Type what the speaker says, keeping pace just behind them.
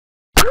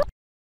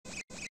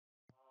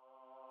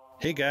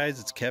Hey guys,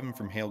 it's Kevin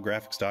from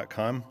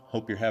HaleGrafx.com.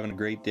 Hope you're having a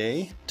great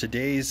day.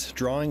 Today's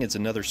drawing is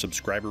another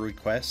subscriber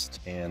request,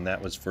 and that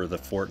was for the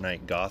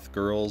Fortnite Goth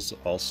Girls,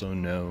 also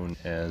known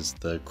as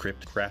the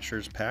Crypt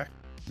Crashers Pack.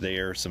 They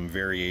are some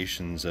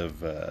variations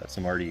of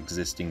some already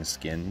existing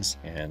skins,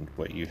 and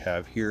what you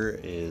have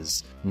here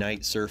is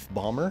Nightsurf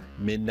Bomber,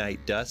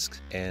 Midnight Dusk,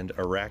 and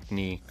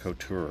Arachne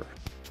Couture.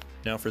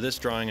 Now for this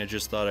drawing, I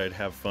just thought I'd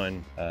have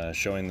fun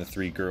showing the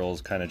three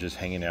girls kind of just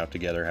hanging out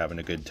together, having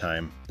a good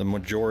time. The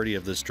majority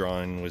of this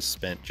drawing was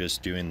spent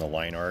just doing the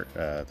line art.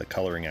 The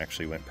coloring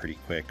actually went pretty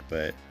quick,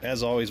 but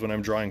as always when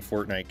I'm drawing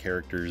Fortnite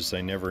characters,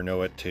 I never know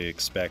what to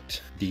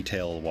expect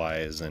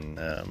detail-wise, and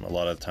a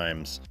lot of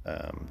times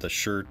the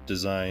shirt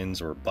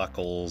designs or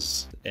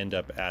buckles end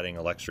up adding a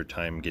little extra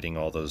time getting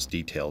all those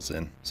details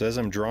in. So as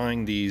I'm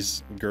drawing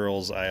these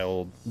girls,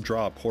 I'll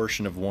draw a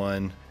portion of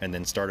one and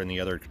then start on the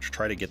other to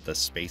try to get the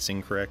spacing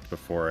correct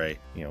before I,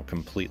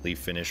 completely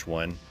finish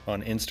one.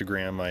 On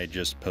Instagram, I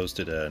just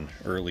posted an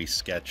early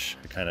sketch,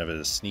 kind of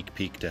a sneak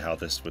peek to how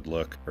this would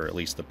look, or at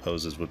least the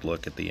poses would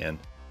look at the end.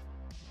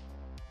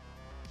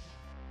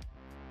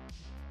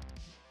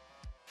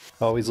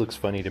 Always looks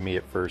funny to me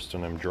at first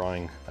when I'm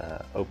drawing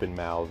open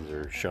mouths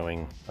or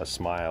showing a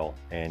smile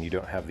and you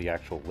don't have the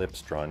actual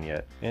lips drawn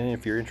yet. And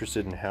if you're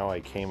interested in how I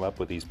came up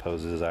with these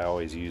poses, I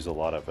always use a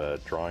lot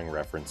of drawing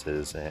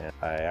references, and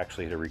I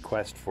actually had a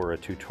request for a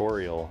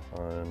tutorial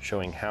on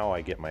showing how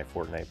I get my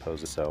Fortnite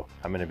poses, so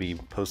I'm going to be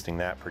posting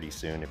that pretty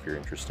soon if you're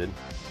interested.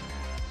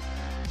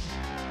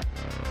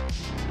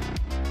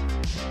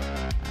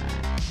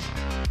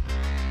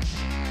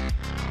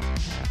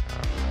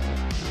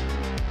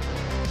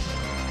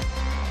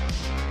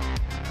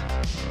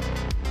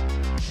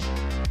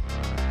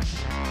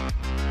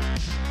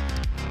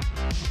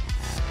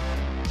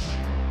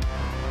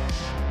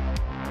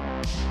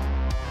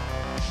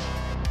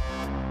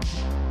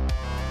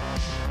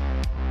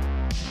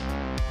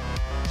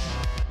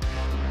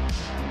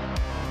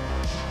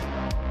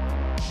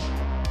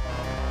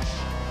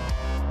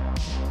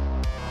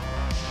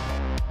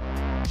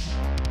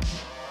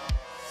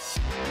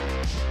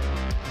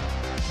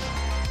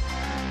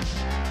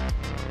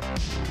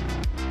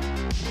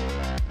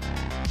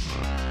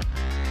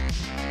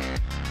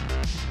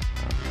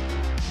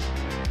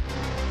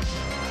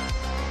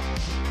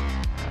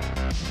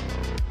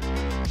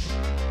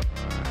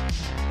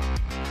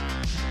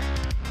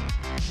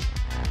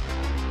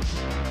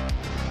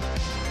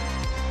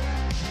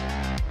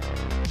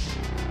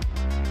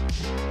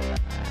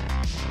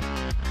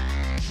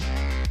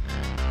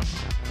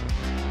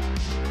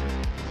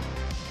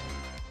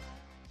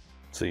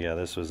 So yeah,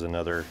 this was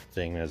another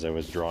thing as I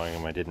was drawing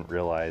them. I didn't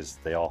realize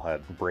they all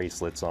had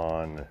bracelets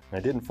on. I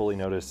didn't fully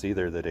notice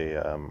either that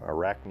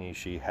Arachne,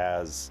 she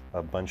has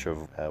a bunch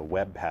of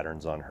web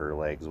patterns on her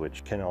legs,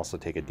 which can also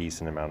take a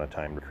decent amount of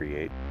time to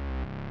create.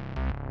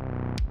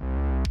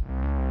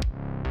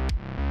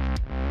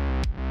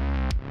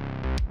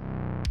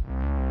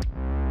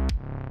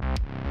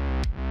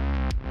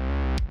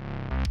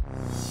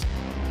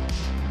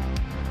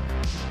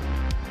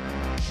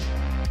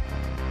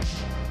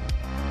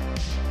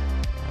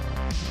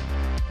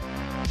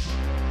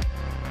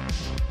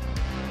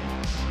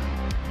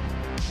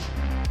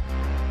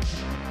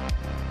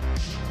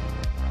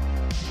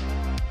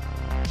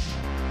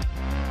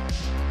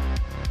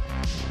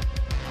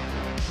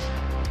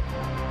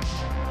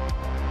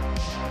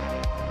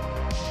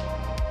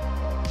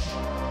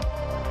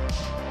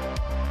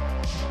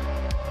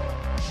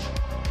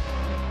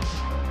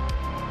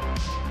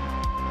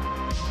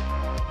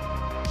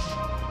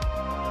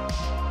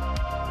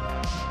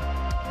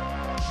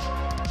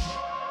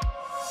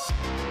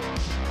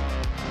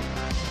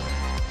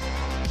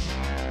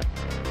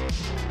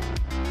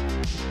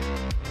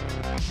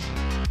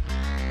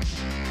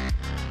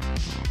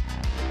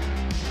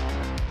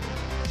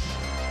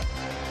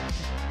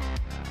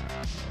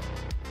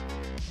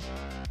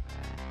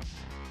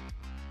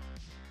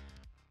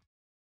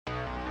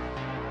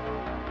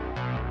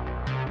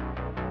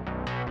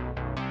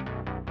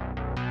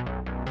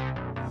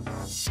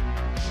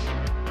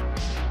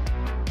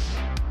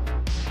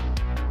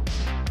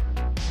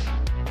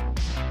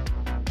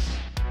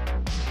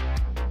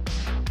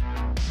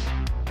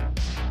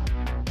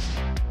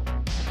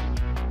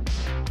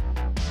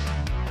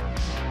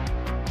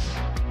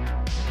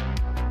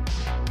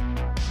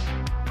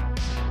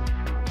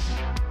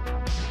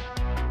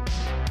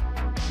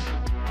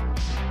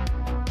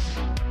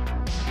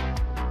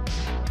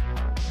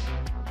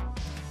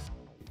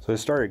 So I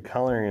started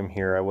coloring them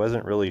here. I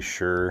wasn't really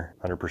sure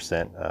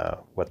 100%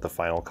 what the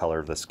final color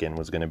of the skin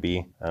was going to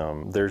be.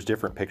 There's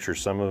different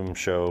pictures. Some of them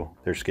show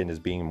their skin as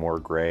being more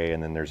gray,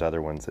 and then there's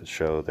other ones that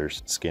show their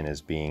skin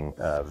as being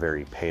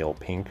very pale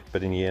pink.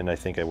 But in the end, I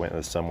think I went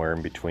with somewhere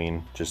in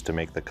between just to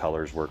make the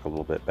colors work a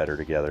little bit better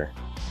together.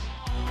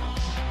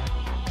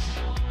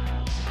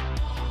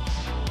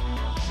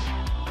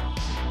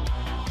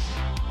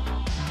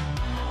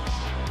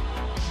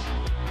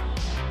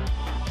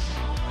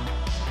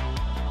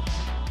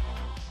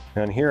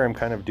 And here I'm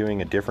kind of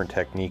doing a different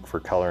technique for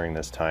coloring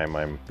this time.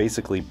 I'm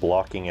basically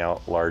blocking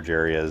out large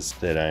areas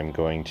that I'm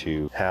going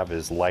to have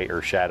as light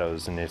or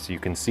shadows. And as you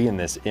can see in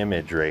this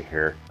image right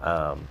here,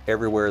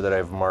 everywhere that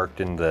I've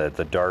marked in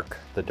the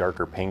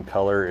darker pink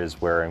color is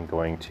where I'm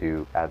going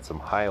to add some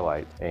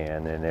highlight.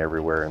 And then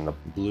everywhere in the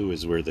blue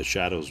is where the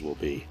shadows will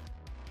be.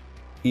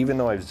 Even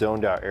though I've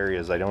zoned out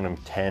areas, I don't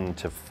intend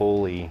to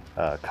fully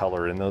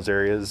color in those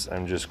areas.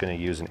 I'm just going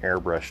to use an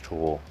airbrush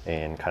tool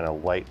and kind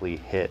of lightly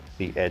hit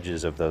the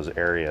edges of those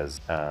areas.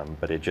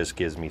 But it just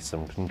gives me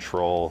some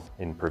control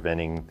in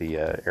preventing the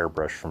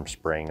airbrush from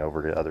spraying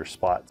over to other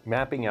spots.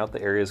 Mapping out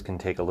the areas can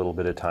take a little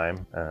bit of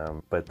time,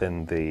 but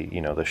then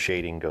the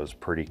shading goes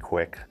pretty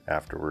quick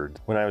afterwards.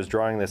 When I was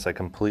drawing this, I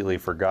completely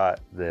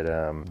forgot that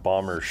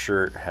Bomber's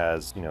shirt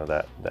has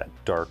that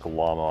dark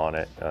llama on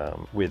it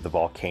with the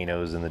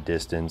volcanoes in the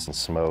distance and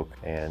smoke,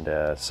 and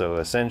so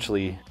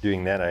essentially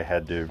doing that I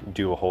had to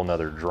do a whole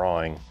nother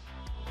drawing.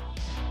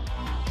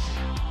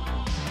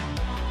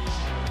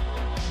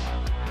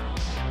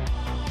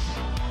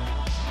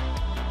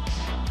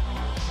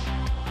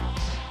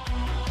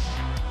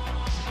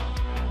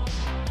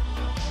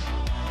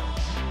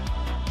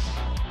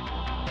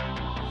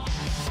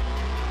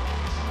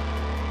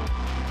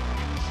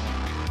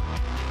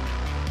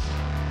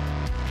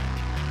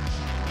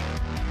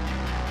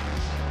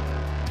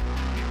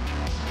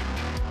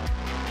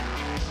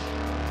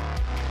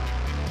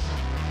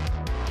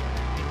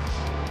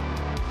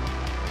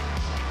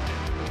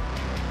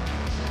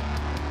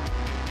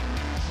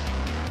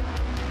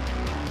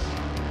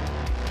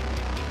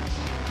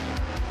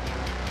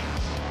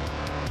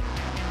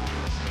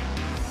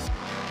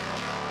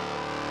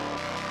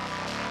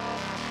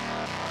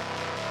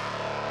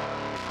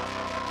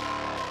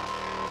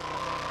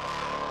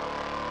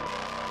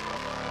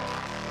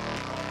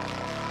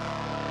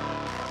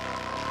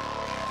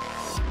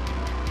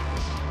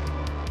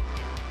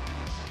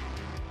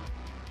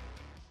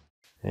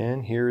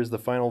 And here is the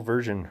final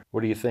version.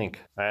 What do you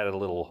think? I added a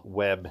little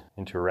web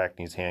into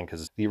Arachne's hand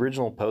because the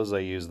original pose I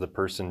used, the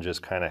person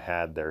just kind of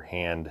had their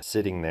hand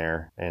sitting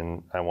there,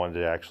 and I wanted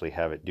to actually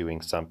have it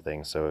doing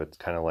something. So it's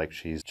kind of like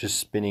she's just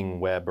spinning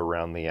web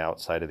around the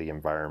outside of the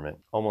environment,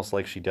 almost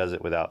like she does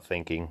it without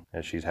thinking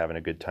as she's having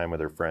a good time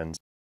with her friends.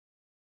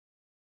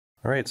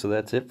 Alright, so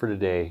that's it for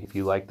today. If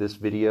you like this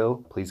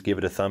video, please give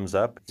it a thumbs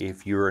up.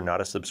 If you are not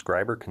a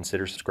subscriber,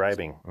 consider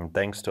subscribing. And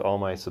thanks to all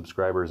my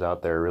subscribers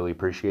out there, I really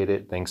appreciate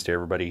it. Thanks to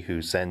everybody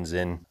who sends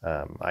in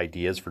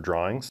ideas for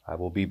drawings. I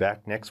will be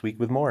back next week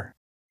with more.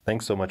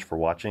 Thanks so much for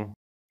watching.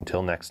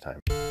 Until next time.